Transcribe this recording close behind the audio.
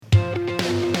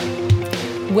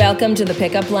Welcome to the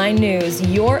Pickup Line News,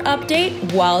 your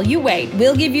update while you wait.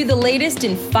 We'll give you the latest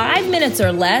in 5 minutes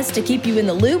or less to keep you in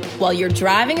the loop while you're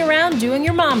driving around doing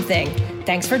your mom thing.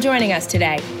 Thanks for joining us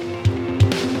today.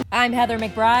 I'm Heather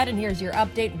McBride, and here's your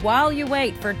update while you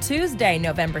wait for Tuesday,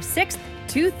 November 6th,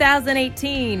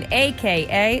 2018,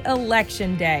 aka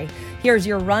Election Day. Here's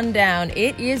your rundown.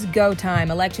 It is go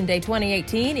time. Election Day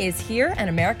 2018 is here, and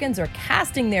Americans are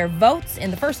casting their votes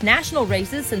in the first national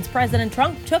races since President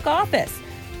Trump took office.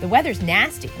 The weather's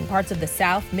nasty in parts of the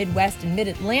South, Midwest, and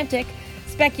Mid-Atlantic.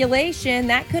 Speculation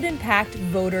that could impact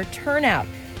voter turnout.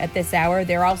 At this hour,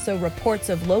 there are also reports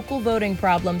of local voting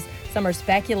problems. Some are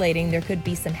speculating there could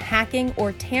be some hacking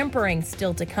or tampering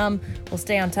still to come. We'll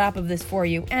stay on top of this for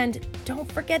you. And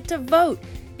don't forget to vote.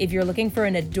 If you're looking for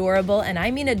an adorable, and I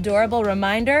mean adorable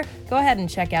reminder, go ahead and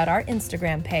check out our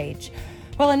Instagram page.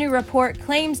 Well, a new report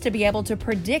claims to be able to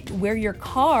predict where your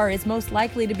car is most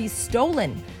likely to be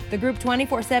stolen. The group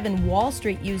 24/7 Wall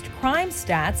Street used crime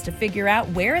stats to figure out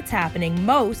where it's happening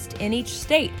most in each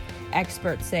state.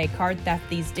 Experts say car theft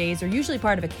these days are usually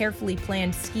part of a carefully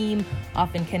planned scheme,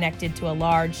 often connected to a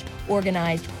large,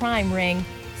 organized crime ring.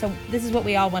 So this is what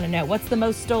we all want to know. What's the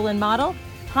most stolen model?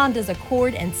 Honda's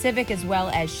Accord and Civic, as well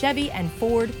as Chevy and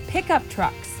Ford pickup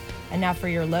trucks. And now for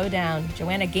your lowdown.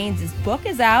 Joanna Gaines' book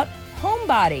is out,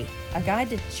 Homebody, a guide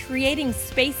to creating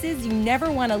spaces you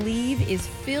never want to leave, is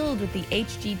filled with the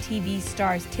HGTV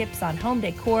star's tips on home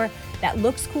decor that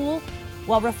looks cool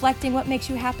while reflecting what makes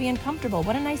you happy and comfortable.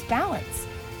 What a nice balance.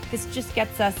 This just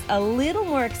gets us a little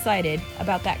more excited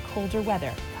about that colder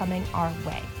weather coming our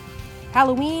way.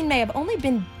 Halloween may have only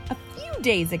been a few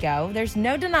days ago. There's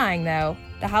no denying, though,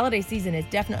 the holiday season is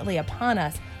definitely upon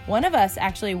us. One of us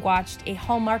actually watched a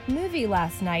Hallmark movie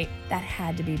last night. That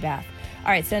had to be Beth.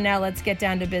 All right, so now let's get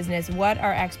down to business. What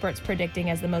are experts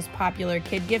predicting as the most popular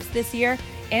kid gifts this year?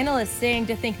 Analysts saying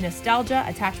to think nostalgia,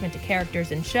 attachment to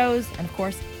characters and shows, and of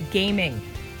course, gaming.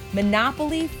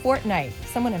 Monopoly, Fortnite.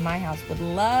 Someone in my house would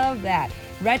love that.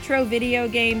 Retro video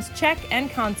games, check,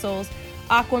 and consoles.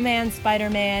 Aquaman,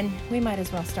 Spider-Man. We might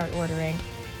as well start ordering.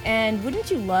 And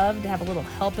wouldn't you love to have a little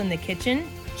help in the kitchen?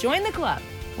 Join the club.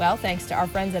 Well, thanks to our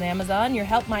friends at Amazon, your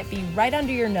help might be right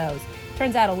under your nose.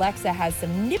 Turns out Alexa has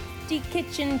some nifty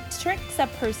kitchen tricks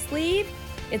up her sleeve.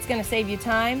 It's going to save you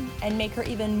time and make her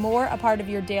even more a part of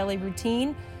your daily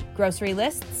routine. Grocery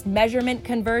lists, measurement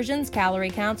conversions, calorie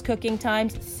counts, cooking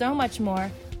times, so much more.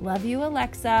 Love you,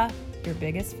 Alexa. Your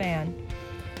biggest fan.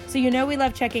 So you know we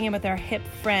love checking in with our hip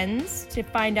friends to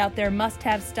find out their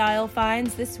must-have style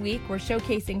finds. This week, we're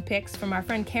showcasing pics from our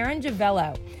friend Karen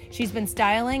Javello. She's been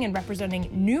styling and representing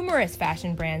numerous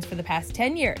fashion brands for the past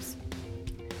 10 years.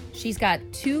 She's got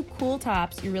 2 cool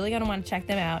tops. You're really going to want to check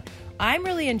them out. I'm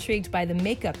really intrigued by the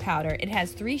makeup powder. It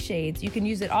has 3 shades. You can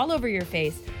use it all over your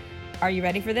face. Are you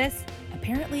ready for this?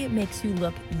 Apparently, it makes you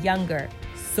look younger.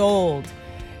 Sold.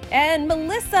 And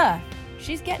Melissa,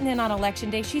 she's getting in on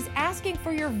Election Day. She's asking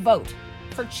for your vote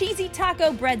for cheesy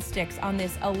taco breadsticks on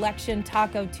this Election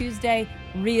Taco Tuesday.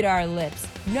 Read our lips.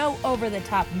 No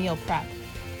over-the-top meal prep.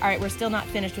 All right, we're still not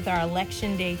finished with our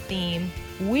Election Day theme.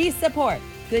 We support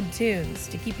good tunes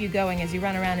to keep you going as you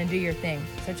run around and do your thing.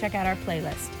 So check out our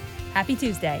playlist. Happy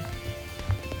Tuesday.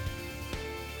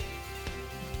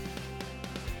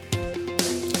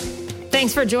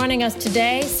 Thanks for joining us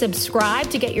today. Subscribe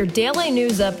to get your daily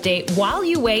news update while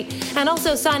you wait, and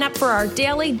also sign up for our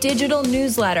daily digital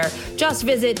newsletter. Just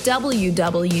visit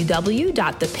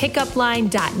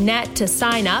www.thepickupline.net to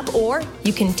sign up, or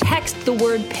you can text the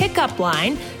word pickup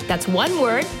line, that's one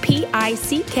word,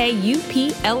 PICKUPLINE,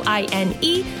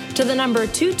 to the number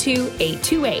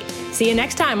 22828. See you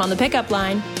next time on The Pickup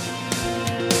Line.